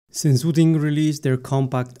Since Wooting released their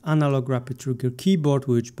compact analog rapid trigger keyboard,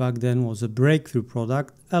 which back then was a breakthrough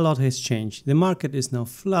product, a lot has changed. The market is now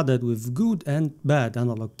flooded with good and bad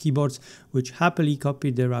analog keyboards which happily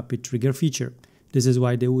copy the rapid trigger feature. This is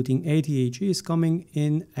why the Wooting 80HE is coming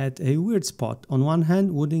in at a weird spot. On one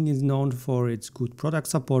hand, Wooting is known for its good product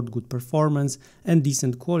support, good performance and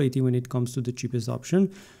decent quality when it comes to the cheapest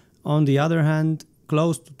option. On the other hand,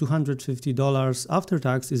 close to $250 after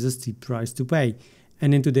tax is a steep price to pay.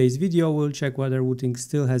 And in today's video, we'll check whether Wooting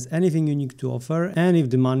still has anything unique to offer and if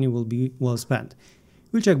the money will be well spent.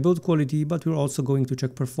 We'll check build quality, but we're also going to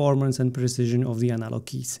check performance and precision of the analog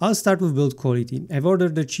keys. I'll start with build quality. I've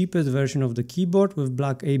ordered the cheapest version of the keyboard with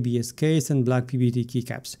black ABS case and black PBT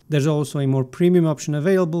keycaps. There's also a more premium option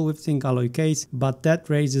available with zinc alloy case, but that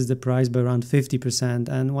raises the price by around 50%,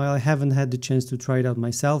 and while I haven't had the chance to try it out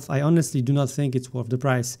myself, I honestly do not think it's worth the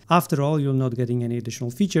price. After all, you're not getting any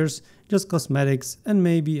additional features, just cosmetics and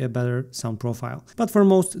maybe a better sound profile. But for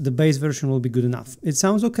most, the base version will be good enough. It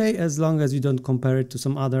sounds okay as long as you don't compare it to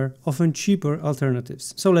some other, often cheaper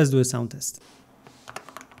alternatives. So let's do a sound test.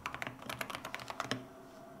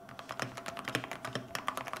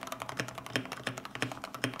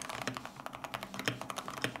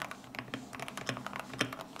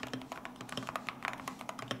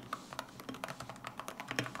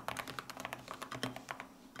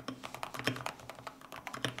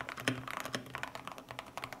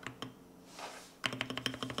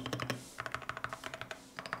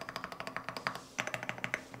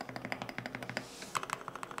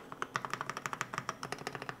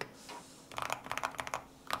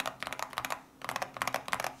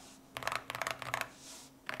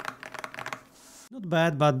 Not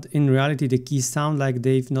bad, but in reality the keys sound like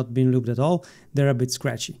they've not been looped at all. They're a bit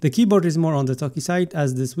scratchy. The keyboard is more on the talky side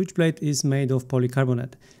as the switch plate is made of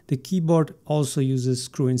polycarbonate. The keyboard also uses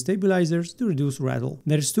screw-in stabilizers to reduce rattle.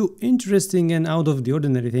 There's two interesting and out of the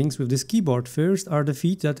ordinary things with this keyboard. First are the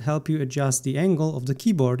feet that help you adjust the angle of the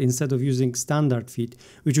keyboard instead of using standard feet,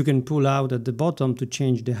 which you can pull out at the bottom to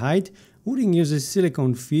change the height. Wooting uses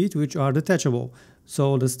silicone feet which are detachable.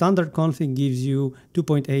 So the standard config gives you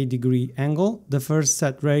 2.8 degree angle, the first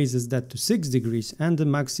set raises that to 6 degrees and the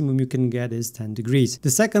maximum you can get is 10 degrees.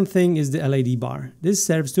 The second thing is the LED bar. This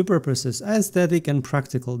serves two purposes, aesthetic and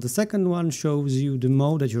practical. The second one shows you the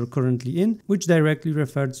mode that you're currently in, which directly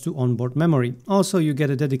refers to onboard memory. Also you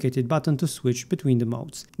get a dedicated button to switch between the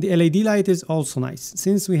modes. The LED light is also nice.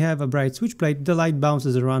 Since we have a bright switch plate, the light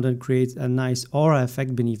bounces around and creates a nice aura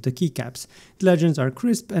effect beneath the keycaps. The legends are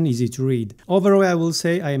crisp and easy to read. Overall, I will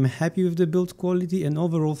say I am happy with the build quality and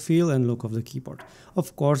overall feel and look of the keyboard.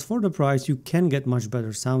 Of course, for the price you can get much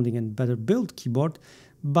better sounding and better built keyboard,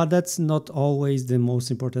 but that's not always the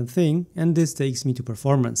most important thing, and this takes me to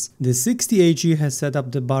performance. The 60HE has set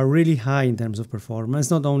up the bar really high in terms of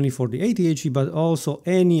performance, not only for the 80HE but also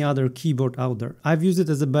any other keyboard out there. I've used it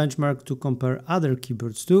as a benchmark to compare other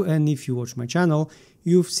keyboards too, and if you watch my channel,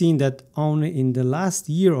 you've seen that only in the last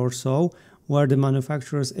year or so were the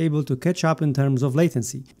manufacturers able to catch up in terms of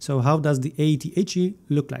latency. So how does the 80HE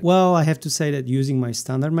look like? Well, I have to say that using my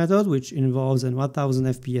standard method, which involves an 1000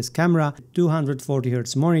 FPS camera,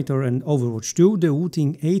 240Hz monitor and Overwatch 2, the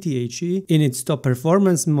Wooting 80HE in its top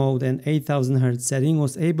performance mode and 8000Hz setting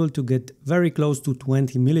was able to get very close to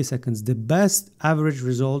 20 milliseconds, the best average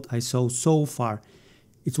result I saw so far.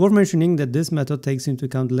 It's worth mentioning that this method takes into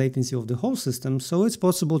account the latency of the whole system, so it's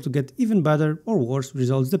possible to get even better or worse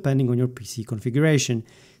results depending on your PC configuration.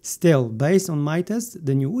 Still, based on my test,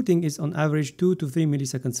 the new Wooting is on average 2 to 3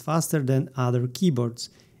 milliseconds faster than other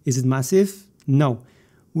keyboards. Is it massive? No.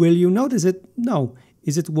 Will you notice it? No.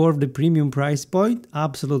 Is it worth the premium price point?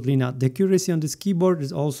 Absolutely not. The accuracy on this keyboard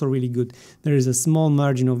is also really good. There is a small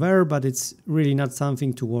margin of error, but it's really not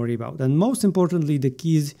something to worry about. And most importantly, the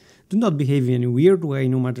keys do not behave in any weird way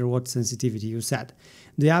no matter what sensitivity you set.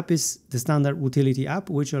 The app is the standard utility app,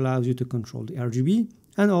 which allows you to control the RGB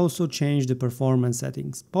and also change the performance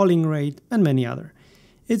settings, polling rate and many other.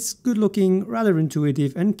 It's good looking, rather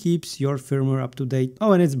intuitive and keeps your firmware up to date.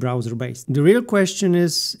 Oh, and it's browser based. The real question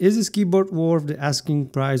is this keyboard worth the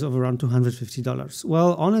asking price of around $250?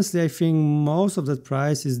 Well, honestly, I think most of that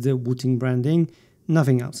price is the Wooting branding,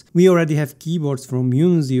 nothing else. We already have keyboards from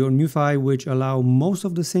Yunzi or Newfi which allow most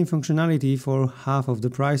of the same functionality for half of the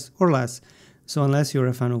price or less. So unless you're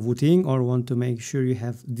a fan of Wooting or want to make sure you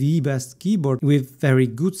have the best keyboard with very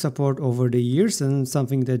good support over the years and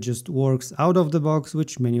something that just works out of the box,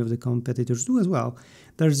 which many of the competitors do as well,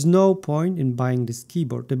 there's no point in buying this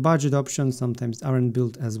keyboard. The budget options sometimes aren't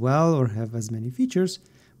built as well or have as many features,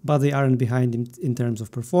 but they aren't behind in terms of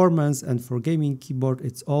performance, and for gaming keyboard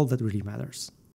it's all that really matters.